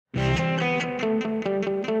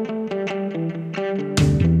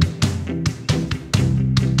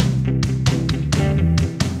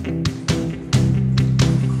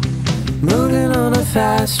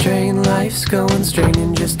fast train, life's going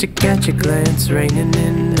straining just to catch a glance, raining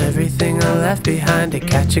in everything I left behind, to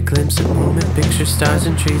catch a glimpse of moving picture stars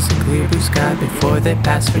and trees, a clear blue sky before they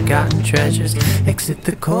pass, forgotten treasures exit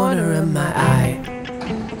the corner of my eye.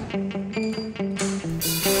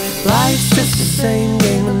 Life's just the same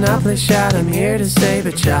game, Monopoly shot, I'm here to stay,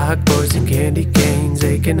 but chalkboards and candy canes,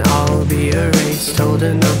 they can all be erased,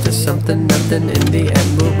 holding on to something, nothing in the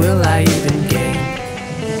end, what will I even gain?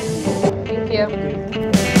 Thank you.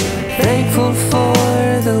 Thankful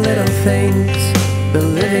for the little things, the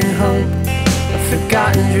living hope of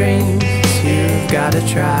forgotten dreams, you've gotta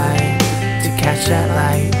try to catch that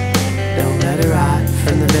light, don't let it rot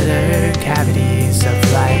from the bitter cavities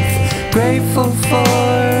of life. Grateful for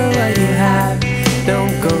what you have,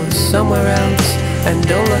 don't go somewhere else, and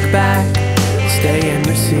don't look back, stay and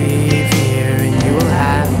receive here and you will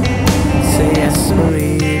have, say yes,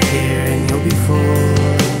 believe here and you'll be full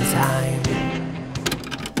in time.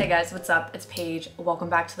 Hey guys, what's up? It's Paige. Welcome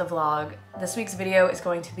back to the vlog. This week's video is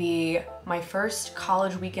going to be my first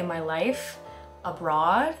college week in my life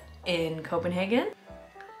abroad in Copenhagen.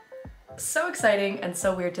 So exciting and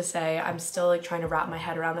so weird to say. I'm still like trying to wrap my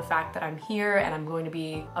head around the fact that I'm here and I'm going to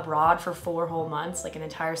be abroad for 4 whole months, like an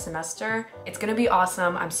entire semester. It's gonna be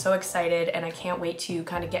awesome. I'm so excited and I can't wait to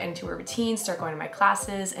kind of get into a routine, start going to my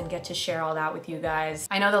classes and get to share all that with you guys.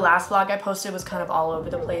 I know the last vlog I posted was kind of all over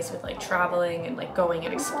the place with like traveling and like going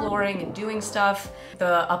and exploring and doing stuff.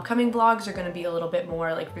 The upcoming vlogs are gonna be a little bit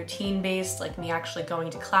more like routine based, like me actually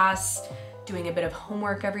going to class, doing a bit of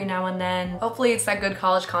homework every now and then. Hopefully it's that good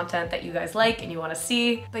college content that you guys like and you want to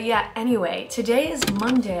see. But yeah, anyway, today is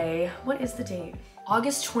Monday. What is the date?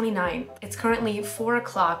 August 29th. It's currently 4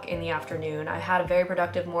 o'clock in the afternoon. I had a very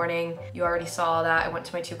productive morning. You already saw that. I went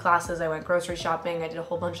to my 2 classes. I went grocery shopping. I did a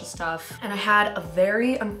whole bunch of stuff. And I had a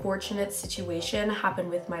very unfortunate situation happen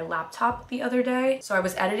with my laptop the other day. So I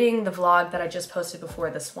was editing the vlog that I just posted before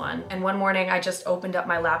this one. And one morning I just opened up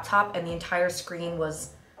my laptop and the entire screen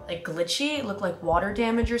was like glitchy. It looked like water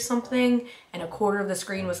damage or something, and a quarter of the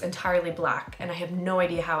screen was entirely black, and I have no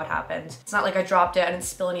idea how it happened. It's not like I dropped it, I didn't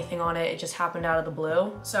spill anything on it, it just happened out of the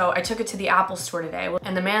blue. So I took it to the Apple store today,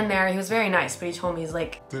 and the man there, he was very nice, but he told me, he's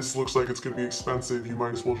like, "This looks like it's gonna be expensive, you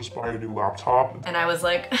might as well just buy a new laptop." And I was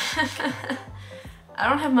like, I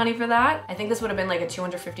don't have money for that. I think this would have been like a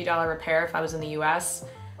 $250 repair if I was in the US.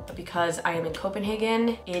 But because I am in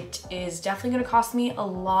Copenhagen, it is definitely gonna cost me a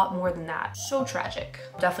lot more than that. So tragic.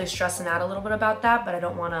 Definitely stressing out a little bit about that, but I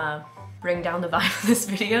don't wanna bring down the vibe of this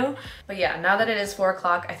video. But yeah, now that it is 4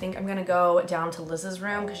 o'clock, I think I'm gonna go down to Liz's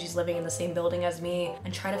room because she's living in the same building as me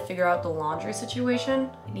and try to figure out the laundry situation.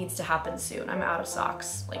 It needs to happen soon. I'm out of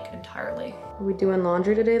socks, like entirely. Are we doing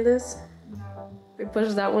laundry today, Liz? We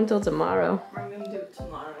pushed that one till tomorrow. We're gonna do it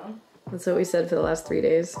tomorrow. That's what we said for the last 3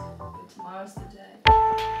 days. Tomorrow's the day.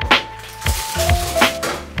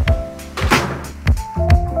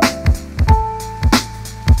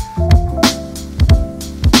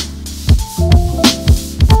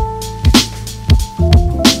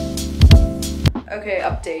 Okay,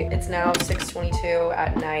 update. It's now 6:22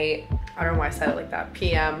 at night. I don't know why I said it like that,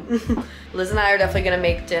 PM. Liz and I are definitely gonna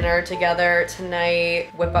make dinner together tonight,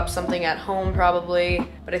 whip up something at home probably,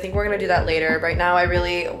 but I think we're gonna do that later. Right now I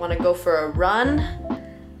really wanna go for a run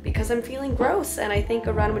because I'm feeling gross and I think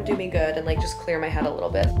a run would do me good and like just clear my head a little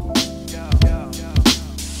bit.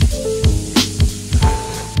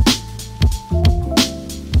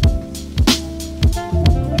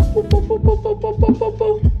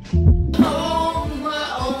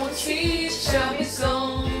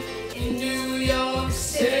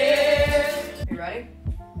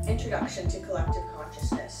 Introduction to collective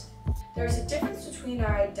consciousness. There is a difference between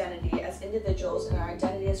our identity as individuals and our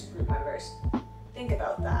identity as group members. Think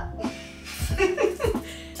about that.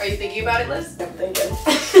 Are you thinking about it, Liz? I'm thinking.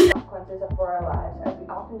 Consequences for our lives as we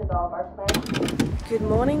often develop our plans. Good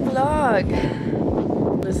morning,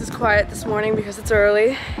 vlog. Liz is quiet this morning because it's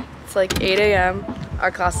early. It's like 8 a.m.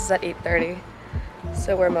 Our class is at 8:30.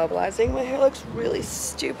 So we're mobilizing. My hair looks really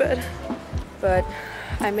stupid. But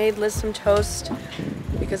I made Liz some toast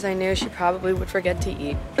because I knew she probably would forget to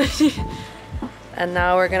eat. And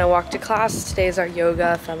now we're gonna walk to class. Today's our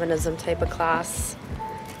yoga, feminism type of class.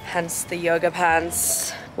 Hence the yoga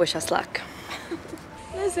pants. Wish us luck.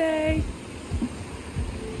 Lizzie!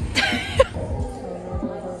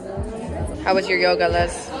 How was your yoga,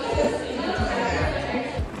 Liz?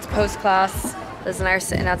 It's post-class. Liz and I are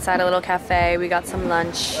sitting outside a little cafe. We got some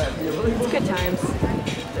lunch. It's good times.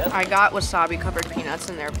 I got wasabi covered peanuts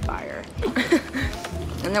and they're fire.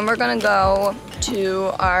 And then we're gonna go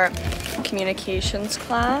to our communications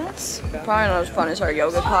class. Probably not as fun as our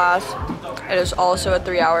yoga class. It is also a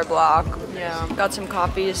 3-hour block. Yeah. Got some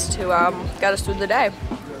coffees to get us through the day.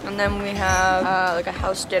 And then we have like a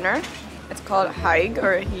house dinner. It's called Haig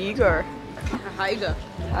or Hieg or Haiga.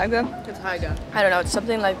 Haiga? It's Haiga. I don't know, it's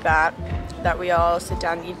something like that. That we all sit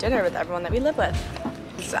down and eat dinner with everyone that we live with.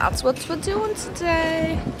 So that's what we're doing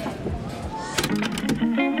today.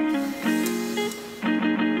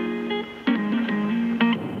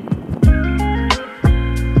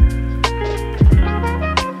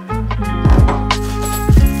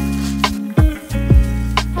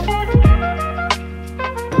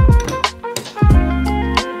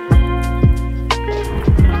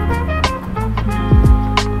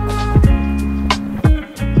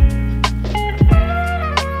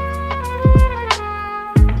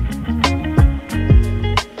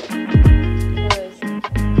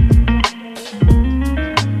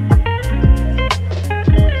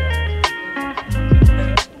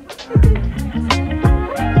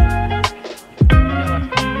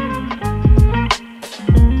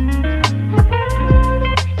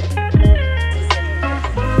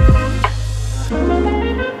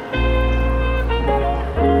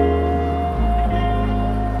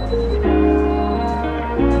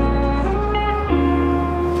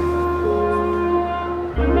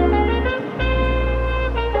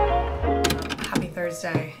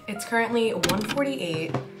 It's currently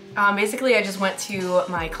 1:48. Basically, I just went to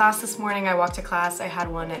my class this morning. I walked to class. I had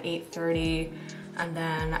one at 8:30, and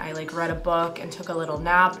then I like read a book and took a little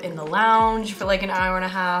nap in the lounge for like an hour and a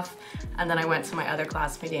half. And then I went to my other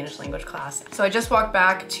class, my Danish language class. So I just walked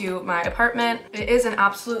back to my apartment. It is an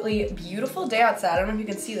absolutely beautiful day outside. I don't know if you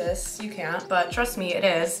can see this, you can't, but trust me, it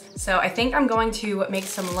is. So I think I'm going to make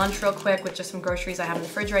some lunch real quick with just some groceries I have in the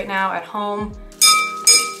fridge right now at home.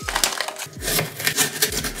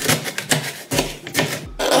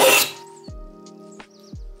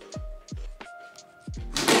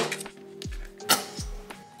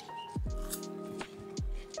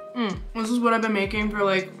 This is what I've been making for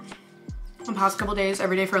like the past couple days,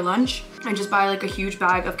 every day for lunch. I just buy like a huge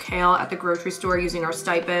bag of kale at the grocery store using our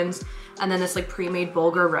stipends, and then this like pre-made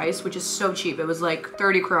bulgur rice, which is so cheap. It was like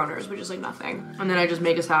 30 kroners, which is like nothing. And then I just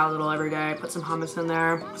make a salad little every day, put some hummus in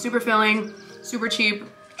there. Super filling, super cheap,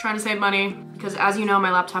 trying to save money. Because as you know,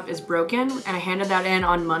 my laptop is broken, and I handed that in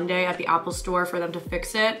on Monday at the Apple store for them to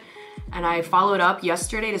fix it. And I followed up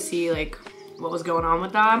yesterday to see like what was going on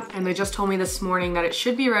with that. And they just told me this morning that it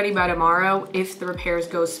should be ready by tomorrow if the repairs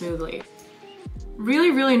go smoothly.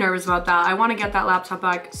 Really, really nervous about that. I want to get that laptop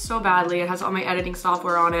back so badly. It has all my editing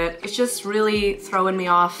software on it. It's just really throwing me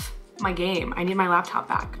off my game. I need my laptop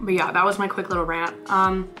back. But yeah, that was my quick little rant.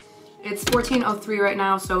 It's 14:03 right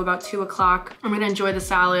now, so about 2 o'clock. I'm gonna enjoy the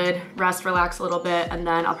salad, rest, relax a little bit, and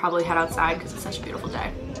then I'll probably head outside because it's such a beautiful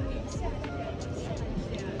day.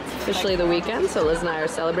 It's officially the weekend, so Liz and I are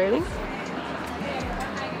celebrating.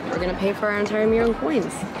 We're gonna pay for our entire meal in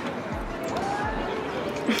coins.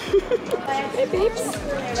 Hey peeps.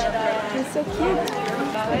 You're so cute.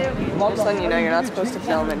 Just letting you know you're not supposed to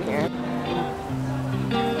film in here.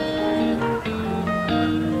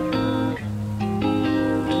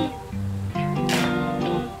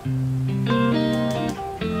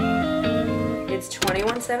 It's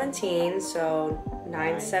 21:17, so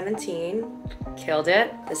 9:17. Killed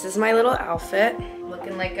it. This is my little outfit.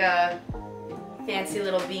 Looking like a fancy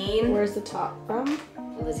little bean. Where's the top from?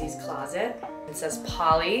 Lizzie's closet. It says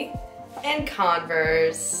Polly and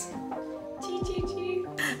Converse.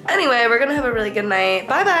 Anyway, we're gonna have a really good night.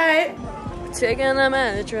 Bye bye. Taking the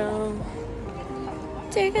metro.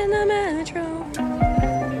 Taking the metro.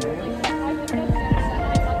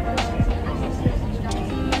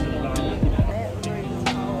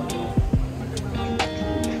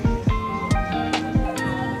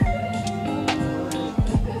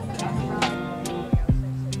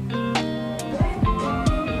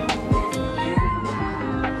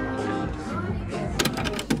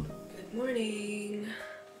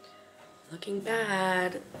 Looking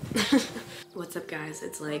bad. What's up guys?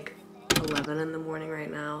 It's like 11 in the morning right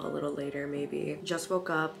now, a little later maybe. Just woke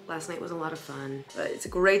up. Last night was a lot of fun, but it's a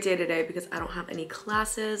great day today because I don't have any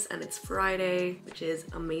classes and it's Friday, which is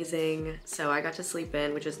amazing. So I got to sleep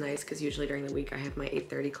in, which is nice because usually during the week I have my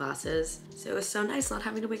 8:30 classes. So it was so nice not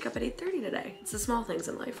having to wake up at 8:30 today. It's the small things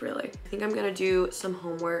in life, really. I think I'm gonna do some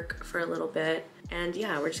homework for a little bit, and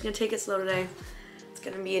yeah, we're just gonna take it slow today. It's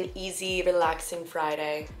gonna be an easy, relaxing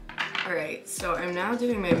Friday. All right, so I'm now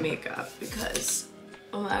doing my makeup because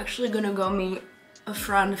I'm actually gonna go meet a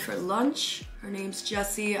friend for lunch. Her name's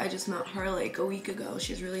Jessie. I just met her like a week ago.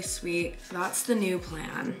 She's really sweet. That's the new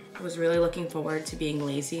plan. I was really looking forward to being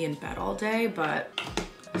lazy in bed all day, but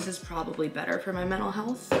this is probably better for my mental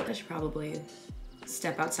health. I should probably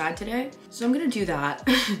step outside today. So I'm gonna do that.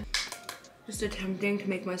 Just attempting to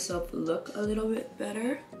make myself look a little bit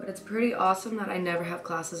better. But it's pretty awesome that I never have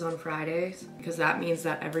classes on Fridays, because that means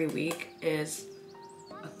that every week is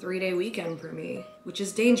a 3-day weekend for me, which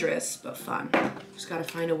is dangerous, but fun. Just gotta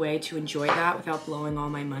find a way to enjoy that without blowing all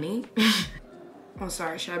my money. Oh,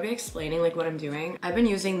 sorry, should I be explaining like what I'm doing? I've been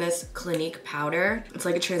using this Clinique powder. It's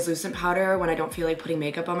like a translucent powder when I don't feel like putting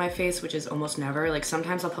makeup on my face, which is almost never. Like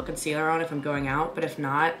sometimes I'll put concealer on if I'm going out, but if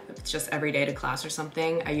not, if it's just every day to class or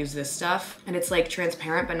something, I use this stuff. And it's like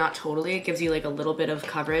transparent, but not totally. It gives you like a little bit of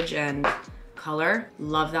coverage and color.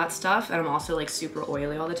 Love that stuff. And I'm also like super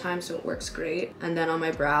oily all the time, so it works great. And then on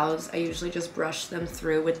my brows, I usually just brush them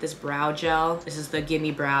through with this brow gel. This is the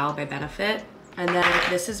Gimme Brow by Benefit. And then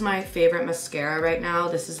this is my favorite mascara right now.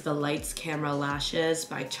 This is the Lights Camera Lashes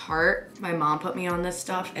by Tarte. My mom put me on this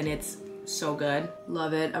stuff and it's so good.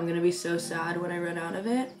 Love it. I'm gonna be so sad when I run out of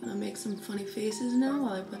it. I'm gonna make some funny faces now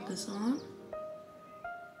while I put this on.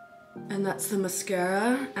 And that's the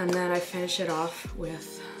mascara. And then I finish it off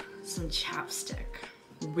with some chapstick.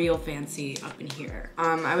 Real fancy up in here.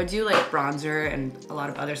 I would do like bronzer and a lot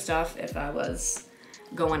of other stuff if I was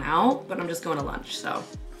going out, but I'm just going to lunch, so.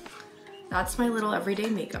 That's my little everyday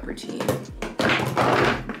makeup routine.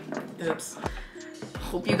 Oops.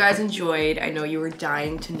 Hope you guys enjoyed. I know you were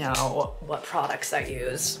dying to know what products I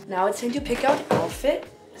use. Now it's time to pick out outfit.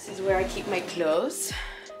 This is where I keep my clothes.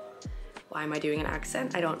 Why am I doing an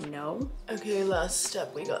accent? I don't know. Okay, last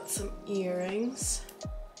step, we got some earrings.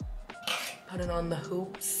 Putting on the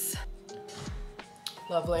hoops.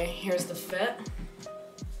 Lovely, here's the fit.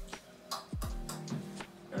 I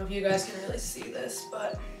don't know if you guys can really see this,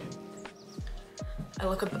 but I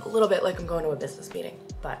look a little bit like I'm going to a business meeting,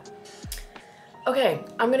 but okay,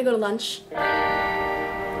 I'm gonna go to lunch.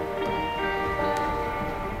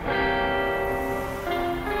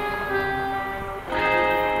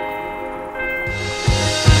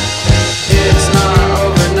 It's not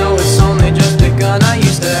over, no, it's only just begun. I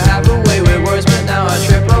used to have a way with words, but now I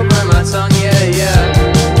trip over my tongue, yeah, yeah.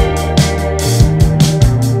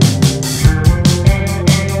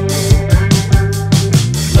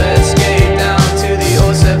 Let's skate down to the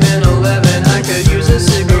old 7-Eleven. I could use a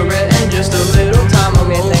cigarette and just a little time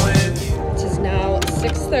alone with you. It is now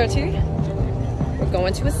 6:30. We're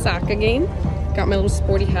going to a soccer game. Got my little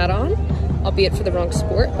sporty hat on, albeit for the wrong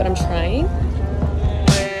sport, but I'm trying.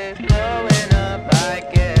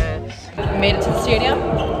 We made it to the stadium.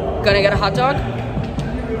 Gonna get a hot dog.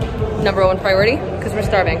 Number one priority, because we're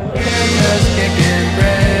starving. Just kicking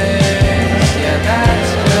bricks. Yeah,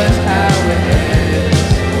 that's just how it is.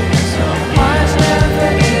 Some hearts never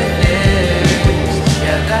get fixed.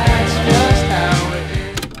 Yeah, that's just how it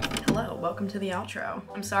is. Hello, welcome to the outro.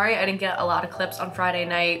 I'm sorry I didn't get a lot of clips on Friday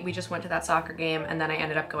night. We just went to that soccer game and then I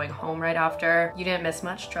ended up going home right after. You didn't miss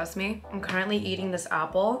much, trust me. I'm currently eating this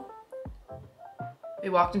apple. We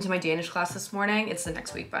walked into my Danish class this morning. It's the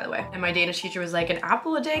next week, by the way. And my Danish teacher was like, an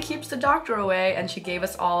apple a day keeps the doctor away. And she gave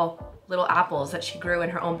us all little apples that she grew in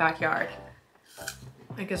her own backyard.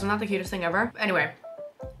 Like, isn't that the cutest thing ever? Anyway,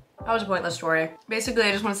 that was a pointless story. Basically,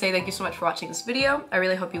 I just want to say thank you so much for watching this video. I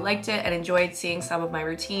really hope you liked it and enjoyed seeing some of my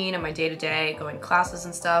routine and my day-to-day going to classes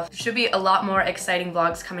and stuff. There should be a lot more exciting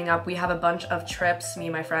vlogs coming up. We have a bunch of trips, me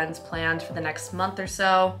and my friends, planned for the next month or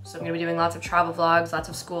so. So I'm gonna be doing lots of travel vlogs, lots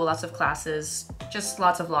of school, lots of classes, just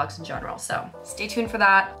lots of vlogs in general. So stay tuned for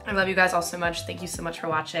that. I love you guys all so much. Thank you so much for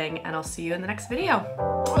watching and I'll see you in the next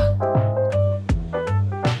video.